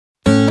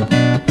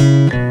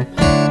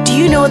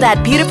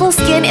that beautiful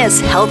skin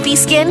is healthy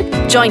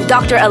skin? Join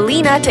Dr.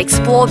 Alina to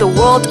explore the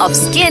world of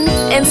skin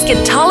in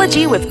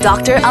SKINtology with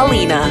Dr.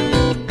 Alina.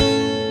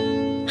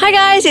 Hi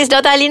guys, it's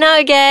Dr. Alina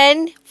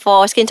again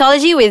for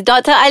SKINtology with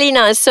Dr.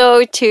 Alina.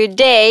 So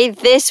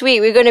this week,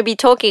 we're going to be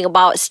talking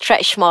about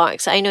stretch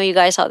marks. I know you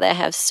guys out there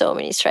have so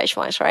many stretch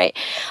marks, right?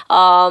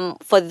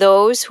 For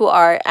those who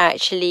are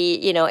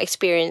actually,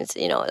 experience,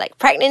 like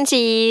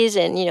pregnancies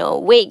and,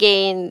 weight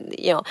gain,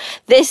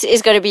 this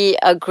is going to be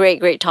a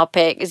great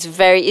topic.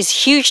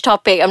 It's huge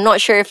topic. I'm not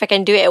sure if I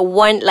can do it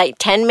at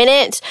 10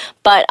 minutes,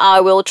 but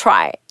I will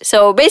try.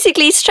 So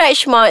basically,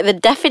 stretch mark, the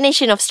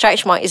definition of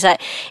stretch mark is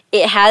that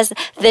it has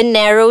the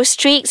narrow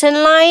streaks and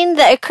line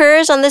that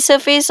occurs on the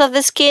surface of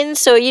the skin.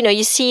 So,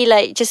 you see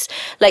just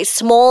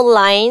small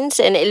lines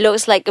and it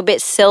looks like a bit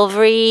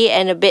silvery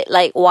and a bit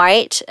like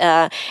white.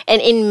 And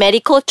in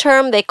medical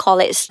term, they call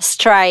it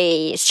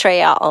striae.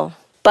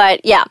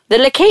 But yeah, the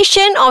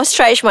location of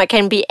stretch mark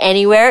can be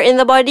anywhere in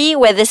the body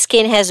where the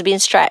skin has been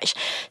stretched.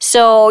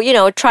 So,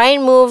 try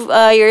and move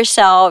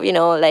yourself,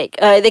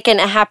 they can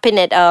happen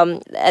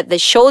at the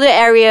shoulder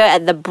area,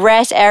 at the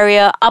breast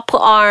area, upper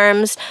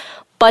arms,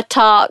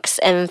 buttocks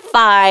and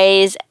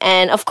thighs,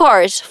 and of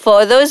course,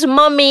 for those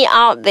mummy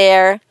out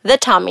there, the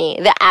tummy,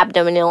 the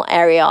abdominal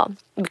area.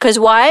 Because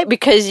why?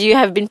 Because you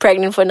have been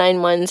pregnant for 9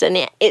 months and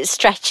it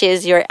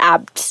stretches your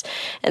abs,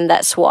 and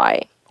that's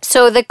why.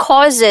 So the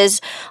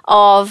causes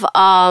of,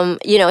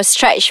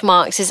 stretch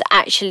marks is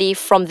actually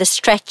from the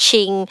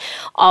stretching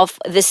of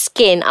the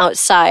skin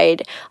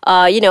outside.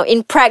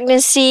 In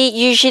pregnancy,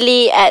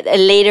 usually at a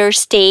later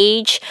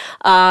stage,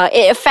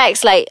 it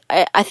affects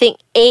I think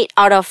 8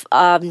 out of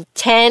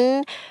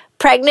 10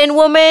 pregnant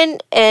women.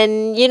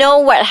 And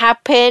what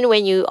happened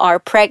when you are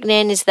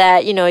pregnant is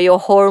that your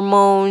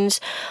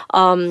hormones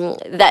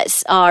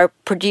that are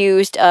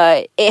produced,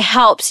 it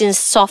helps in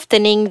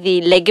softening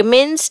the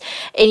ligaments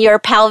in your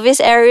pelvis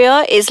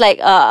area. It's like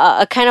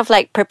a kind of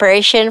like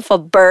preparation for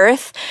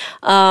birth,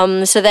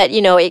 so that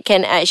it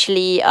can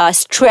actually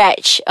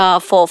stretch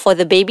for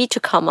the baby to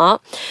come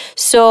up.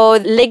 So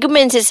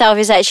ligaments itself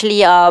is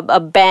actually a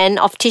band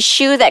of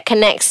tissue that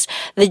connects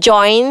the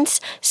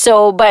joints.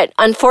 So but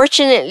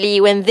unfortunately,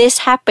 when this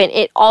happens,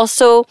 it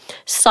also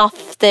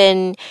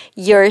softens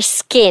your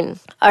skin.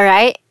 All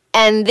right.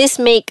 And this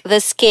make the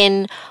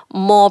skin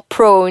more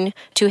prone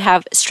to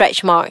have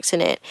stretch marks in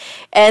it.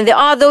 And there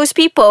are those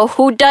people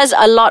who does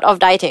a lot of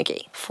dieting.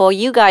 Okay, for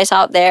you guys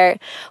out there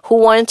who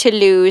want to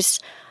lose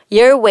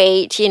your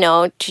weight,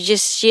 to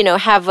just,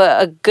 have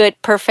a good,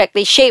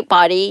 perfectly shaped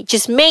body,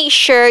 just make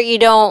sure you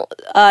don't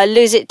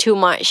lose it too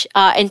much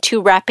and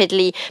too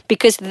rapidly,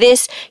 because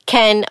this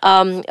can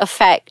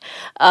affect,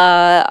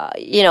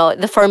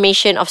 the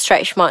formation of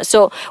stretch marks.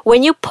 So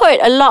when you put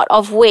a lot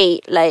of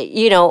weight,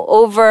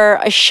 over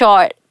a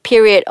short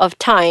period of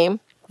time,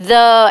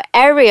 the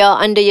area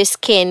under your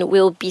skin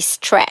will be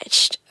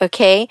stretched,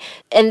 okay?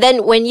 And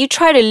then when you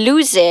try to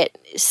lose it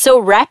so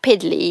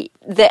rapidly,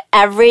 the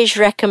average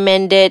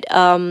recommended,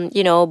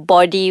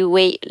 body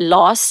weight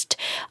lost,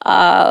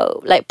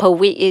 per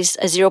week is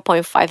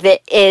 0.5. There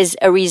is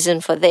a reason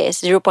for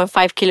this.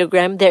 0.5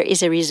 kilogram, there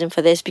is a reason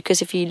for this,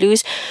 because if you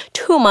lose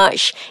too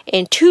much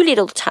in too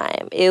little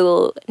time, it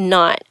will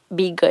not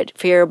be good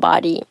for your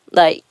body,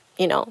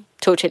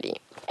 totally.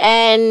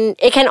 And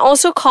it can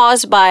also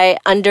cause by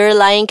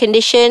underlying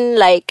condition,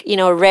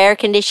 rare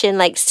condition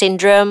like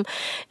syndrome.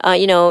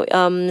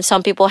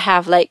 Some people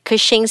have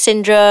Cushing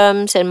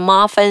syndromes and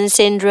Marfan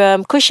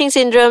syndrome. Cushing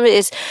syndrome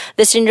is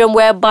the syndrome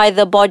whereby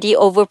the body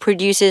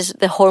overproduces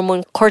the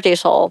hormone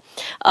cortisol.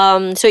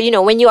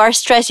 So, when you are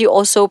stressed, you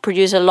also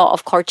produce a lot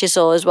of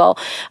cortisol as well.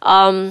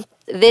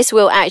 This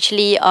will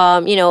actually,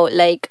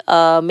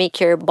 make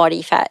your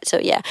body fat. So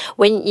yeah,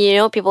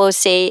 when people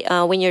say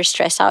when you're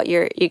stressed out,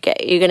 you're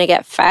gonna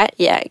get fat.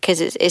 Yeah, because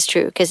it's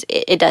true, because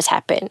it does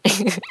happen.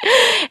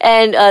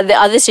 And the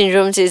other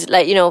syndromes is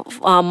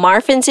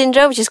Marfan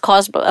syndrome, which is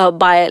caused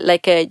by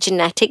a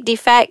genetic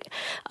defect,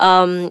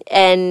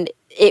 and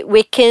it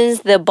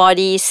weakens the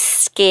body's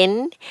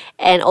skin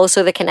and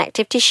also the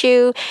connective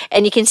tissue.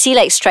 And you can see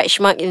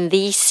stretch mark in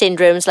these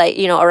syndromes,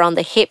 around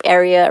the hip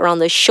area, around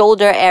the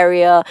shoulder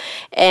area,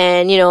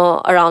 and,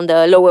 around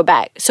the lower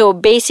back. So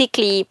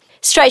basically,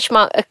 stretch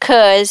mark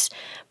occurs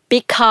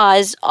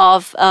because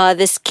of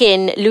the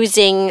skin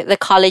losing the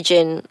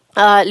collagen,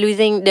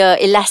 losing the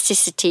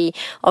elasticity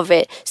of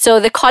it. So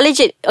the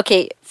collagen,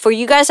 okay, for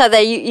you guys out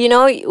there,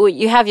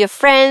 you have your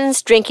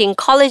friends drinking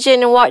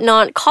collagen and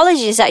whatnot.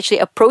 Collagen is actually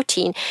a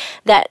protein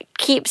that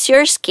keeps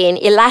your skin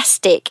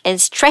elastic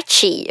and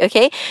stretchy,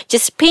 okay?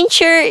 Just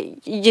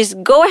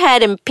go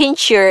ahead and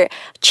pinch your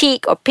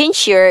cheek or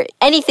pinch your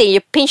anything.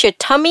 You pinch your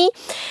tummy.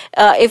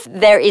 If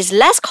there is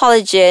less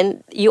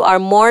collagen, you are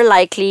more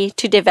likely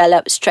to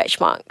develop stretch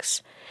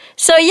marks.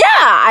 So yeah,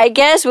 I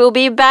guess we'll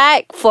be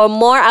back for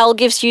more. I'll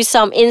give you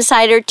some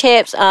insider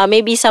tips,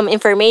 maybe some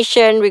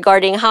information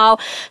regarding how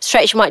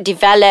stretch mark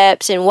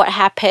develops and what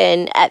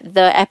happened at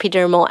the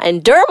epidermal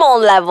and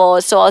dermal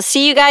level. So I'll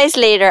see you guys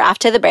later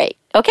after the break,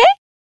 okay?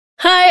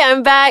 Hi,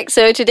 I'm back.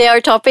 So today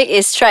our topic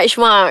is stretch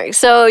marks.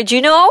 So do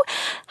you know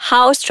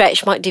how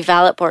stretch mark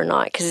develop or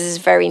not? Because this is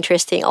very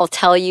interesting. I'll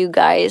tell you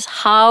guys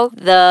how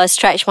the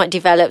stretch mark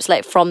develops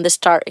like from the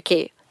start.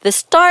 Okay, the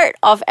start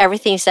of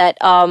everything is that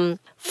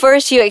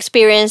first, you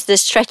experience the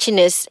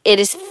stretchiness. It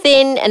is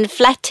thin and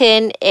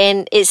flattened,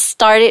 and it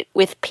started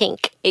with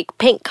pink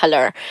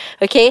color.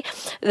 Okay,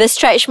 the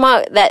stretch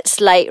mark that's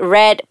like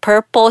red,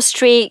 purple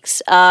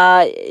streaks.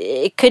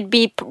 It could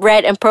be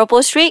red and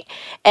purple streak,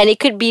 and it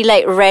could be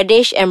like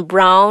reddish and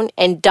brown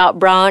and dark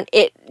brown.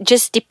 It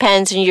just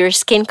depends on your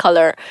skin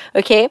color.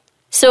 Okay.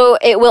 So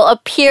it will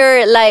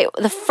appear like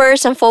the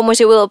first and foremost,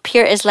 it will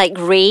appear as like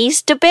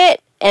raised a bit.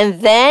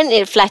 And then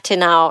it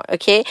flatten out,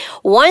 okay?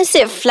 Once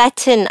it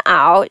flatten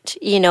out,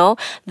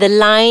 the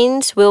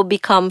lines will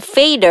become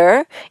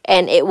fader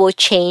and it will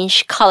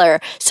change color.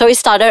 So it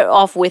started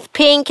off with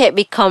pink, it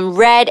become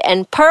red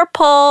and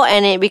purple,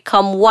 and it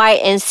become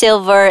white and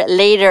silver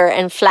later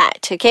and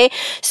flat, okay?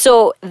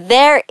 So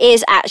there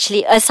is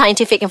actually a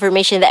scientific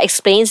information that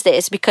explains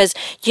this because,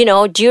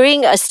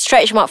 during a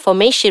stretch mark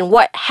formation,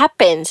 what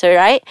happens, all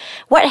right?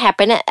 What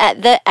happened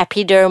at the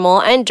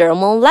epidermal and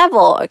dermal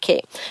level,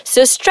 okay?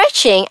 So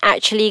stretching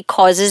actually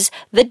causes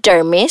the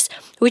dermis,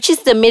 which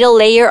is the middle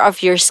layer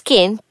of your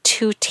skin,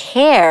 to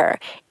tear.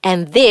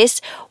 And this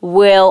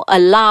will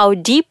allow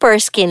deeper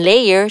skin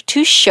layer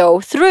to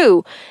show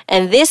through.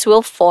 And this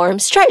will form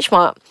stretch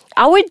mark.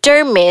 Our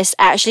dermis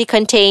actually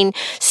contain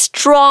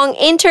strong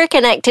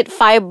interconnected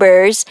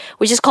fibers,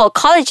 which is called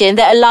collagen,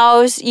 that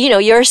allows,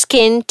 your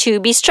skin to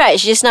be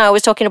stretched. Just now I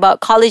was talking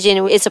about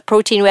collagen. It's a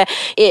protein where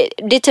it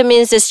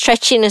determines the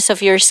stretchiness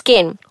of your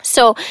skin.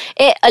 So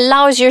it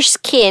allows your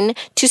skin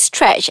to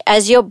stretch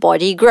as your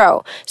body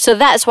grow. So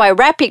that's why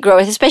rapid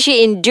growth,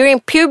 especially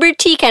during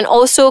puberty, can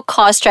also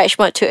cause stretch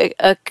mark to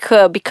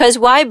occur. Because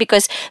why?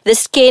 Because the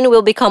skin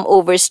will become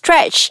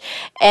overstretched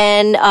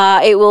and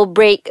it will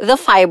break the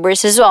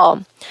fibers as well.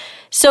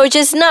 So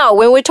just now,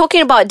 when we're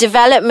talking about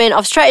development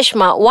of stretch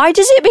mark, why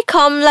does it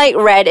become like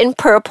red and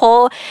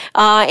purple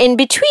in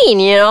between,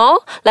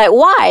 Like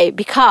why?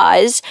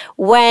 Because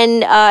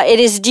when it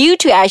is due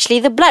to actually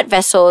the blood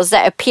vessels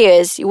that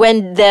appears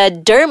when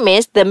the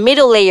dermis, the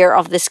middle layer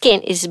of the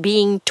skin, is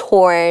being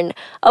torn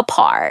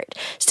apart.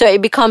 So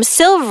it becomes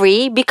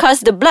silvery because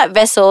the blood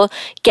vessel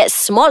gets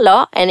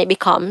smaller and it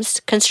becomes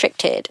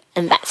constricted.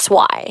 And that's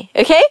why,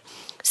 okay?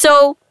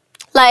 So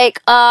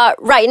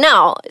right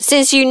now,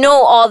 since you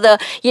know all the,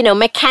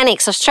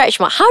 mechanics of stretch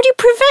mark, how do you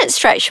prevent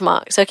stretch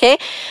marks, okay?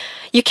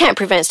 You can't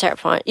prevent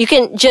stretch marks. You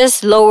can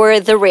just lower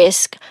the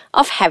risk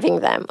of having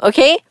them,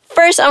 okay?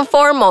 First and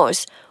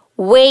foremost,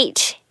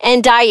 weight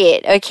and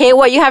diet, okay?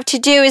 What you have to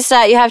do is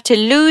that you have to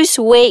lose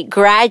weight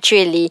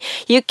gradually.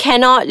 You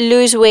cannot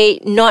lose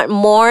weight not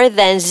more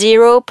than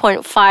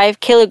 0.5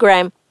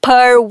 kilogram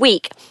per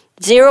week.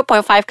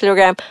 0.5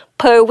 kilogram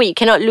per week.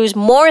 Cannot lose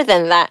more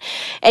than that.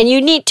 And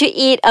you need to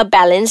eat a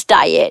balanced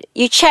diet.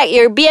 You check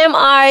your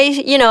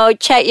BMI,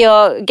 get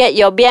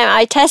your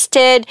BMI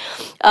tested.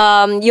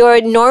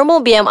 Your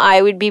normal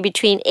BMI would be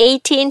between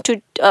 18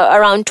 to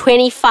around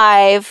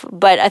 25,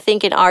 but I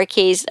think in our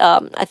case,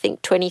 I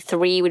think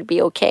 23 would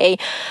be okay.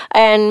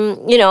 And,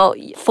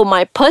 for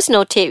my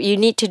personal tip, you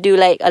need to do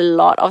like a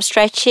lot of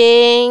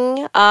stretching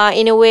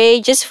in a way,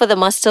 just for the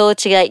muscle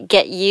to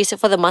get used,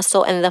 for the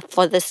muscle and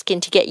for the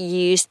skin to get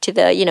used to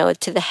the,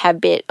 to the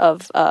habit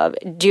of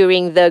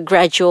during the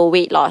gradual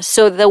weight loss.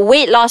 So the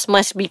weight loss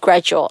must be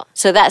gradual.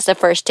 So that's the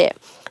first tip.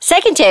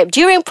 Second tip,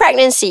 during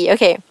pregnancy,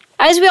 okay.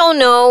 As we all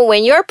know,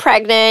 when you're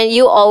pregnant,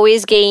 you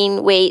always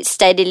gain weight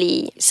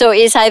steadily. So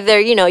it's either,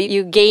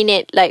 you gain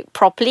it like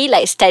properly,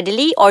 like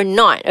steadily or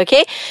not,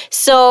 okay?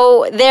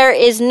 So there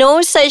is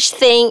no such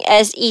thing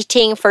as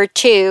eating for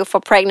two for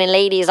pregnant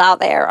ladies out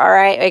there, all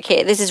right?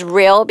 Okay, this is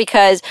real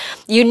because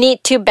you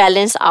need to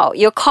balance out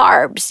your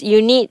carbs.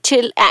 You need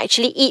to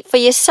actually eat for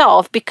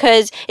yourself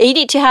because you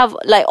need to have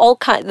like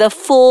the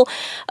full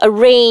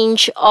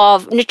range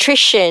of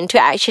nutrition to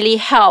actually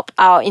help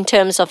out in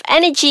terms of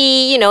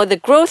energy,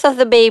 the growth of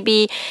the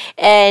baby,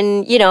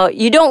 and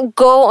you don't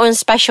go on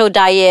special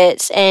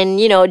diets, and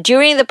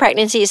during the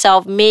pregnancy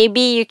itself, maybe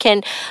you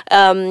can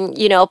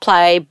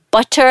apply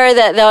butter.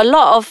 There are a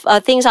lot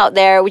of things out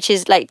there which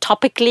is like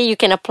topically you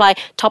can apply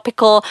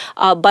topical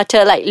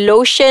butter, like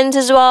lotions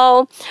as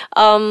well.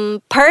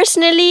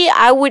 Personally,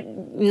 I would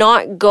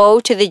not go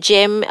to the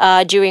gym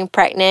during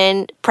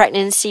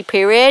pregnancy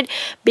period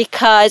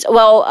because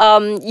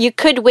you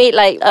could wait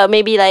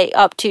maybe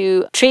up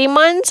to 3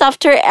 months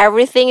after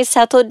everything is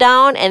settled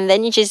down, and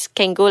then you just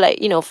can go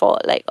for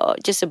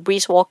just a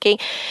brisk walking.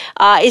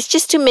 It's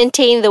just to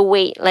maintain the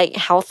weight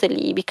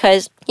healthily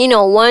because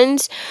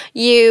once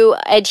you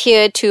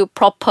adhere to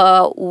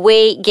proper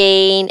weight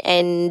gain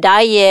and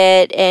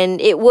diet, and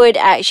it would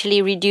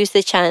actually reduce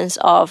the chance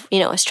of,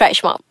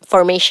 stretch mark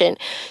formation.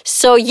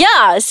 So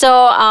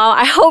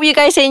I hope you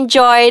guys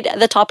enjoyed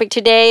the topic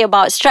today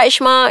about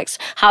stretch marks,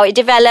 how it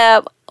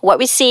develop, what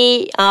we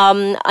see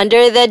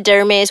under the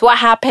dermis, what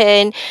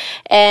happened.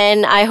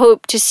 And I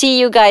hope to see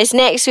you guys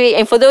next week.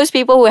 And for those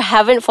people who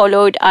haven't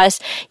followed us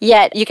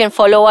yet, you can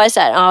follow us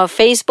at our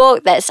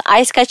Facebook, that's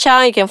Ais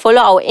Kacang. You can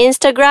follow our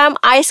Instagram,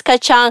 Ais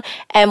Kacang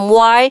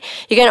MY.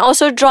 You can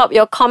also drop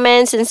your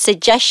comments and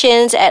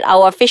suggestions at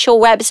our official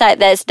website,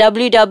 that's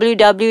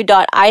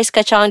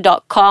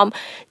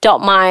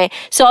www.aiskacang.com.my.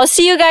 So I'll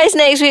see you guys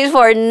next week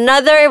for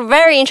another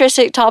very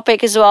interesting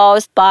topic as well.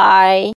 Bye.